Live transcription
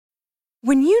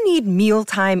When you need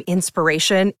mealtime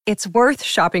inspiration, it's worth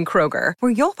shopping Kroger,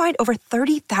 where you'll find over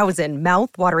 30,000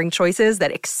 mouth-watering choices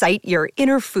that excite your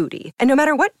inner foodie. And no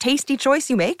matter what tasty choice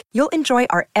you make, you'll enjoy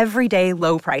our everyday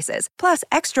low prices, plus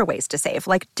extra ways to save,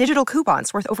 like digital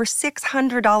coupons worth over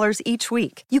 $600 each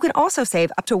week. You can also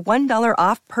save up to $1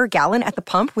 off per gallon at the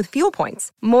pump with fuel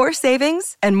points. More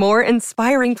savings and more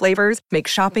inspiring flavors make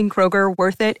shopping Kroger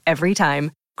worth it every time.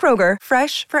 Kroger,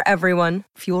 fresh for everyone.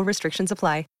 Fuel restrictions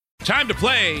apply. Time to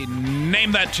play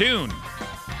Name That Tune.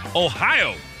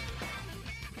 Ohio.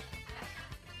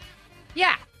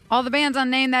 Yeah. All the bands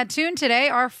on Name That Tune today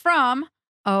are from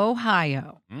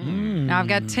Ohio. Now, I've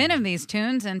got 10 of these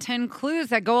tunes and 10 clues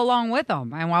that go along with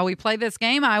them. And while we play this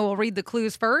game, I will read the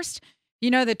clues first.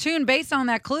 You know the tune based on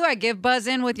that clue. I give buzz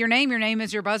in with your name. Your name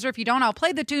is your buzzer. If you don't, I'll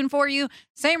play the tune for you.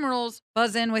 Same rules.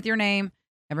 Buzz in with your name.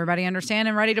 Everybody understand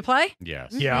and ready to play?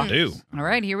 Yes. Yeah. I do. All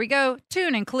right, here we go.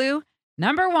 Tune and clue.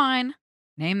 Number 1,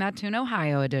 Name That Tune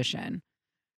Ohio edition.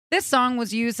 This song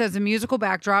was used as a musical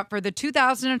backdrop for the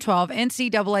 2012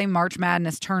 NCAA March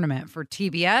Madness tournament for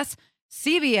TBS,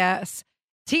 CBS,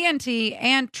 TNT,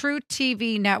 and True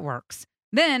TV networks.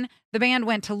 Then, the band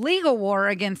went to legal war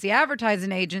against the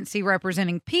advertising agency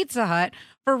representing Pizza Hut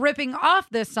for ripping off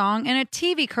this song in a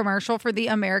TV commercial for the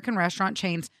American restaurant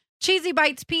chain's Cheesy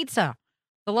Bites Pizza.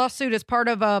 The lawsuit is part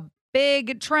of a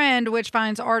big trend which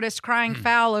finds artists crying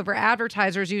foul over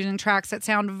advertisers using tracks that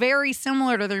sound very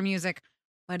similar to their music,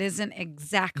 but isn't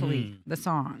exactly the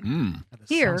song.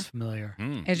 Here sounds familiar.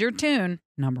 is your tune,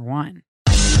 number 1.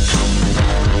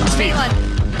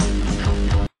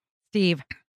 Steve.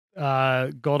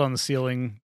 Gold on the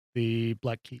Ceiling, the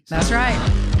Black Keys. That's right.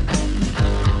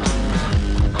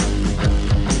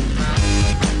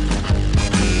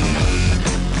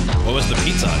 What was the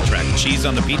pizza Hut track? Cheese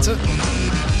on the pizza?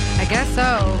 I guess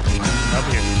so.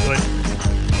 That'd be a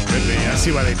good be. I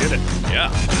see why they did it. Yeah.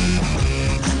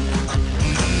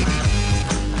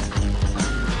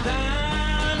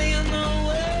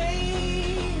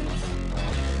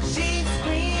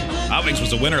 Hot Wings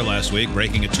was a winner last week,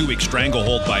 breaking a 2-week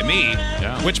stranglehold by me,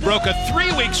 which broke a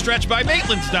 3-week stretch by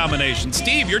Maitland's domination.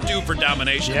 Steve, you're due for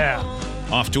domination. Yeah.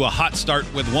 Off to a hot start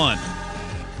with 1.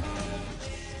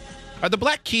 Are the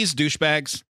Black Keys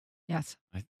douchebags? Yes.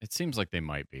 It seems like they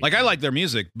might be. Like, I like their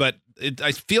music, but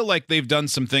I feel like they've done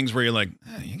some things where you're like,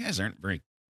 you guys aren't very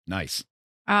nice.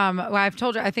 Well, I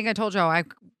told you,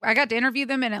 I got to interview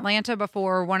them in Atlanta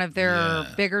before one of their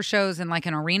bigger shows in like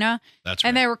an arena. That's right.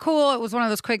 And they were cool. It was one of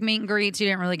those quick meet and greets. You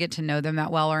didn't really get to know them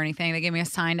that well or anything. They gave me a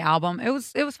signed album. It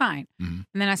was fine. Mm-hmm.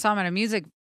 And then I saw them at a music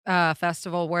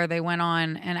festival where they went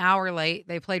on an hour late.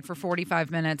 They played for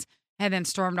 45 minutes and then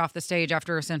stormed off the stage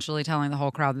after essentially telling the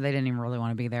whole crowd that they didn't even really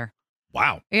want to be there.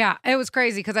 Wow. Yeah, it was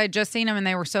crazy because I had just seen them and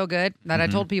they were so good that I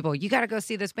told people, you got to go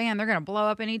see this band. They're going to blow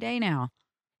up any day now.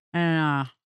 And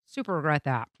super regret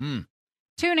that. Tune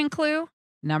and clue,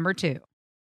 number 2.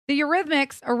 The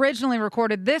Eurythmics originally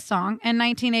recorded this song in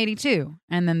 1982,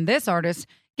 and then this artist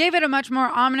gave it a much more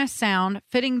ominous sound,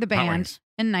 fitting the band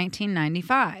in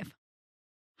 1995.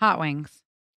 Hot Wings.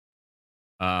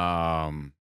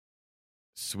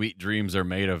 Sweet Dreams Are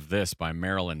Made of This by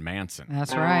Marilyn Manson.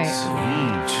 That's right.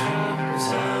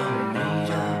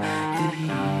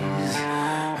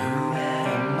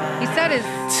 He said his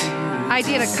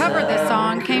idea to cover this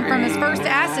song came from his first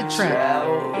acid trip.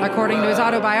 According to his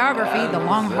autobiography, The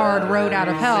Long Hard Road Out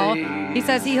of Hell, he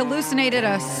says he hallucinated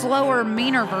a slower,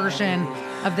 meaner version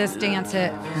of this dance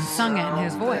hit and sung it in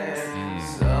his voice.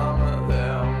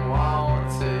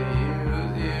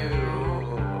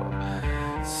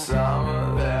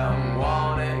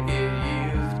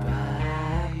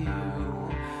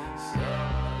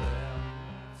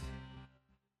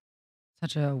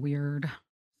 Such a weird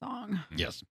song.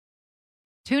 Yes.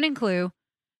 Tune and clue,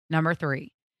 number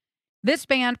 3. This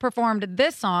band performed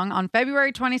this song on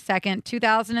February 22nd,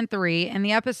 2003 in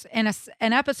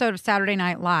an episode of Saturday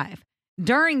Night Live.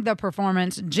 During the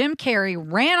performance, Jim Carrey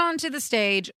ran onto the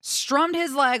stage, strummed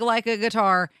his leg like a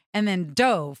guitar, and then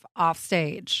dove off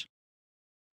stage.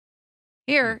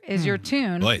 Here is your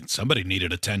tune. Boy, somebody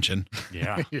needed attention.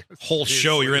 Yeah. Whole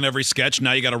show, you're in every sketch.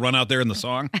 Now you got to run out there in the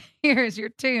song. Here's your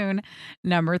tune,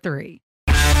 number 3.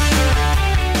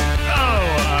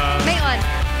 Maitland.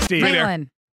 Steve. Maitland.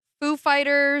 Foo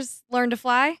Fighters, Learn to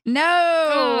Fly.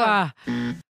 No.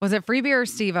 Was it Freebie or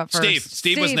Steve up first?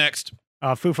 Steve was next.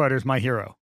 Foo Fighters, My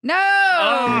Hero. No.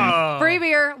 Oh.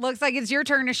 Freebie, looks like it's your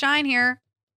turn to shine here.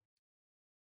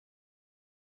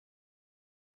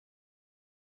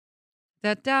 I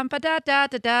I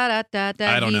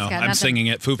don't know. I'm singing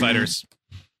it. Foo Fighters.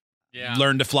 Yeah.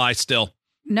 Learn to Fly still.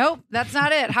 Nope, that's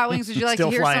not it. Hot Wings, would you like to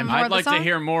Still hear flying. some more I'd of the like song? to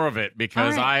hear more of it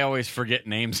because All right. I always forget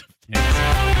names of things.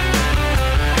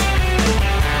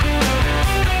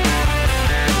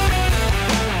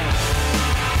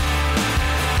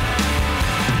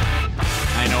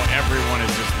 I know everyone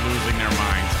is just losing their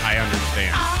minds. I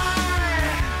understand.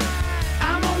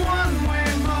 I'm a one-way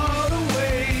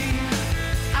motorway.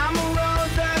 I'm a road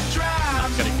that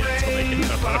drives gonna get till they get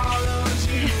the hook. follows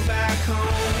you back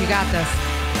home. You got this.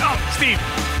 Oh, Steve.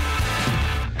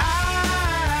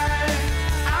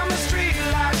 I'm a street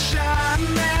light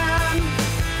shining man.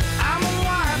 I'm a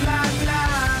white light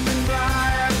blinding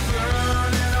bright,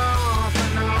 burning off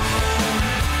and on.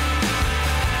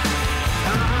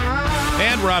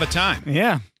 And we're out of time.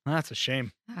 Yeah, that's a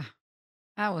shame.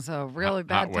 That was a really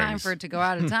bad Hot time Wings. for it to go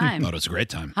out of time. Thought it was a great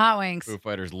time. Hot Wings. Foo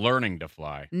Fighters learning to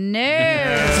fly. No.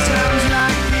 Times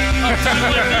like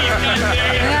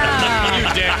You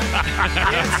dick.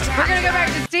 We're going to go back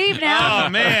to Steve now. Oh,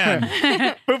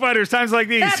 man. Foo Fighters, times like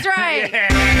these. That's right. I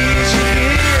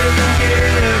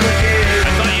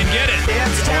thought you'd get it.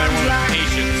 it's times like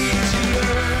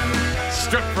Patience.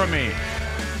 Strip from me.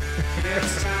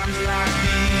 it's times like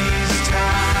these,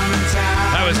 time and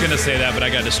time. I was going to say that, but I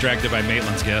got distracted by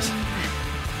Maitland's guess.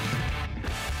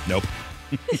 Nope.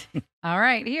 All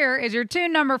right, here is your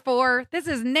tune number 4. This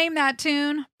is Name That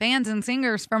Tune, bands and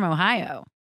singers from Ohio.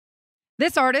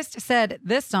 This artist said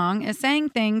this song is saying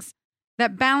things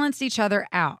that balance each other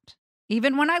out.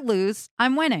 Even when I lose,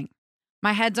 I'm winning.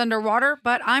 My head's underwater,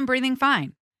 but I'm breathing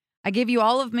fine. I give you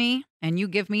all of me, and you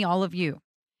give me all of you.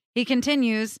 He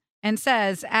continues and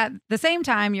says, at the same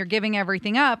time you're giving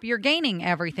everything up, you're gaining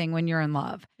everything when you're in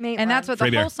love. Maitland. And that's what the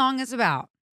Free beer. whole song is about.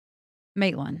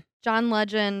 Maitland. John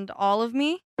Legend, All of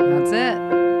Me. That's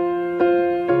it.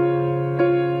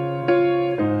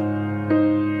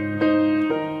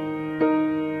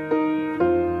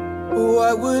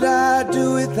 What would I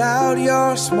do without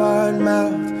your smart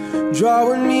mouth?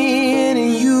 Drawing me in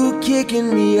and you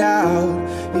kicking me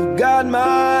out. You got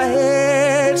my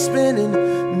head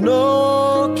spinning,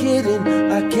 no kidding.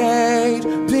 I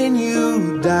can't pin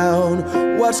you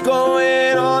down. What's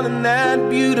going on in that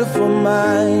beautiful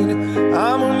mind?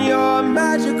 I'm on your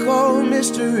magical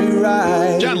mystery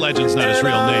ride. John Legend's not his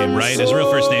real name, right? His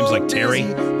real first name's like Terry.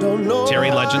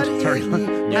 Terry Legend? Terry.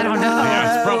 I don't know.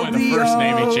 Yeah, it's probably the first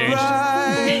name he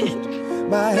changed.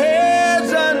 My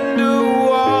head's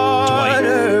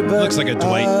underwater. Dwight. Looks like a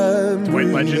Dwight. Dwight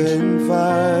Legend.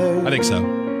 I think so.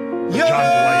 You're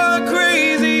John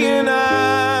crazy and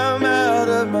I'm out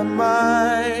of my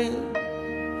mind.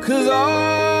 'Cause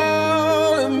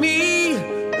all of me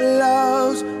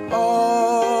loves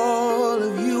all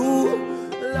of you.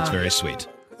 That's very sweet.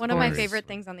 One of my course. favorite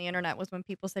things on the internet was when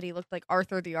people said he looked like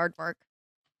Arthur the Aardvark.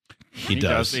 He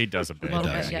does. He does a bit. A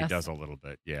little bit, He yes. does a little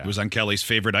bit. Yeah. It was on Kelly's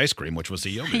favorite ice cream, which was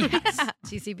the yogurt. Yes.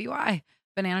 TCBY.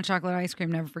 Banana chocolate ice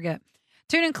cream, never forget.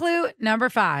 Tune and clue number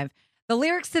 5. The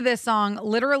lyrics to this song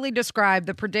literally describe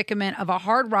the predicament of a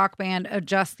hard rock band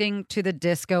adjusting to the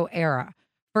disco era.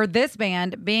 For this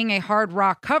band, being a hard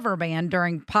rock cover band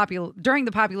during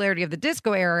the popularity of the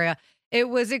disco era, it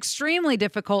was extremely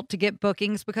difficult to get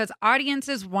bookings because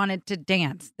audiences wanted to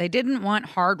dance. They didn't want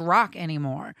hard rock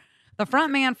anymore. The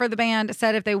frontman for the band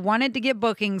said if they wanted to get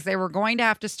bookings, they were going to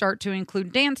have to start to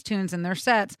include dance tunes in their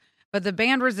sets, but the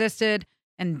band resisted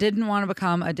and didn't want to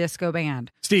become a disco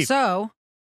band. Steve. So,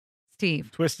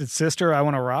 Steve. Twisted Sister, I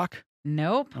Want to Rock.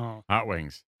 Nope. Oh. Hot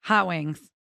Wings. Hot Wings.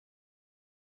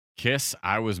 Kiss,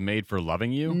 I Was Made for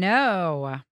Loving You.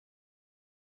 No.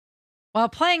 While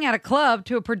playing at a club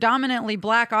to a predominantly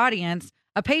black audience,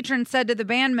 a patron said to the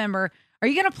band member, "Are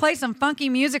you going to play some funky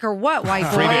music or what, white boy?"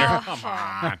 Free beer. Come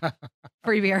on.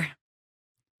 Free beer.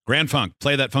 Grand Funk.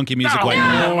 Play that funky music No. like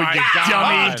Oh, my you God.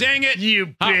 dummy. Oh, dang it.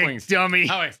 You Hot big Wings. dummy.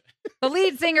 Hot Wings. The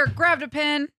lead singer grabbed a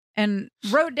pen and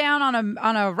wrote down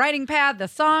on a writing pad the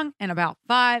song in about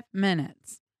 5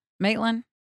 minutes. Maitland,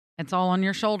 it's all on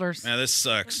your shoulders. Yeah, this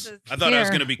sucks. This is- I thought I was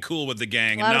Here. going to be cool with the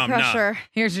gang, A and lot now of I'm not. pressure.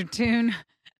 Here's your tune,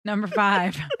 number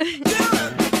 5.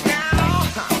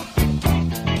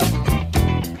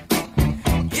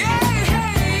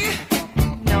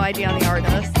 No idea on the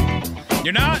artist.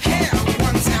 You're not?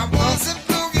 Once I was a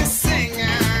boogie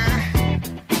singer,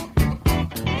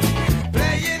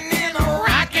 playing in a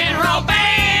rock and roll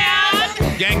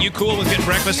band. Gang, you cool with getting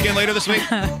breakfast again later this week?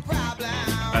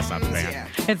 That's not the band.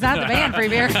 It's not the band, Free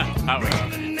Beer. Hot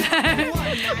Wings.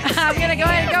 I'm going to go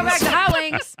ahead and go back to Hot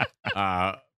Wings.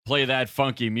 Play That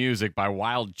Funky Music by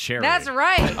Wild Cherry. That's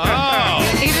right.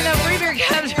 Oh. Even though Free Beer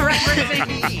kept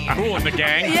referencing. Cool in the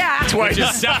Gang. Yeah. Which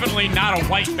is definitely not a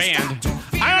white band.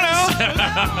 I don't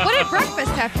know. What did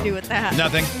breakfast have to do with that?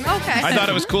 Nothing. Okay. I thought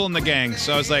it was cool in the gang,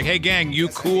 so I was like, hey, gang, you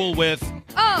cool with...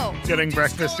 Oh. Getting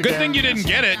breakfast again. Good thing you didn't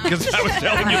get it, because I was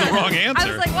telling you the wrong answer. I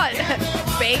was like, what?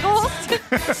 Bagels?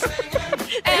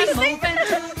 And moving.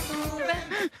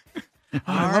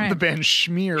 I love the band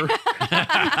Schmear.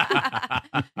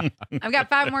 I've got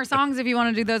 5 more songs if you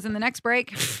want to do those in the next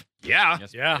break. Yeah.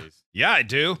 Yes, Yeah. please. Yeah, I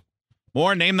do.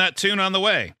 More Name That Tune on the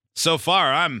way. So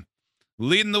far, I'm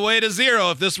leading the way to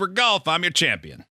 0. If this were golf, I'm your champion.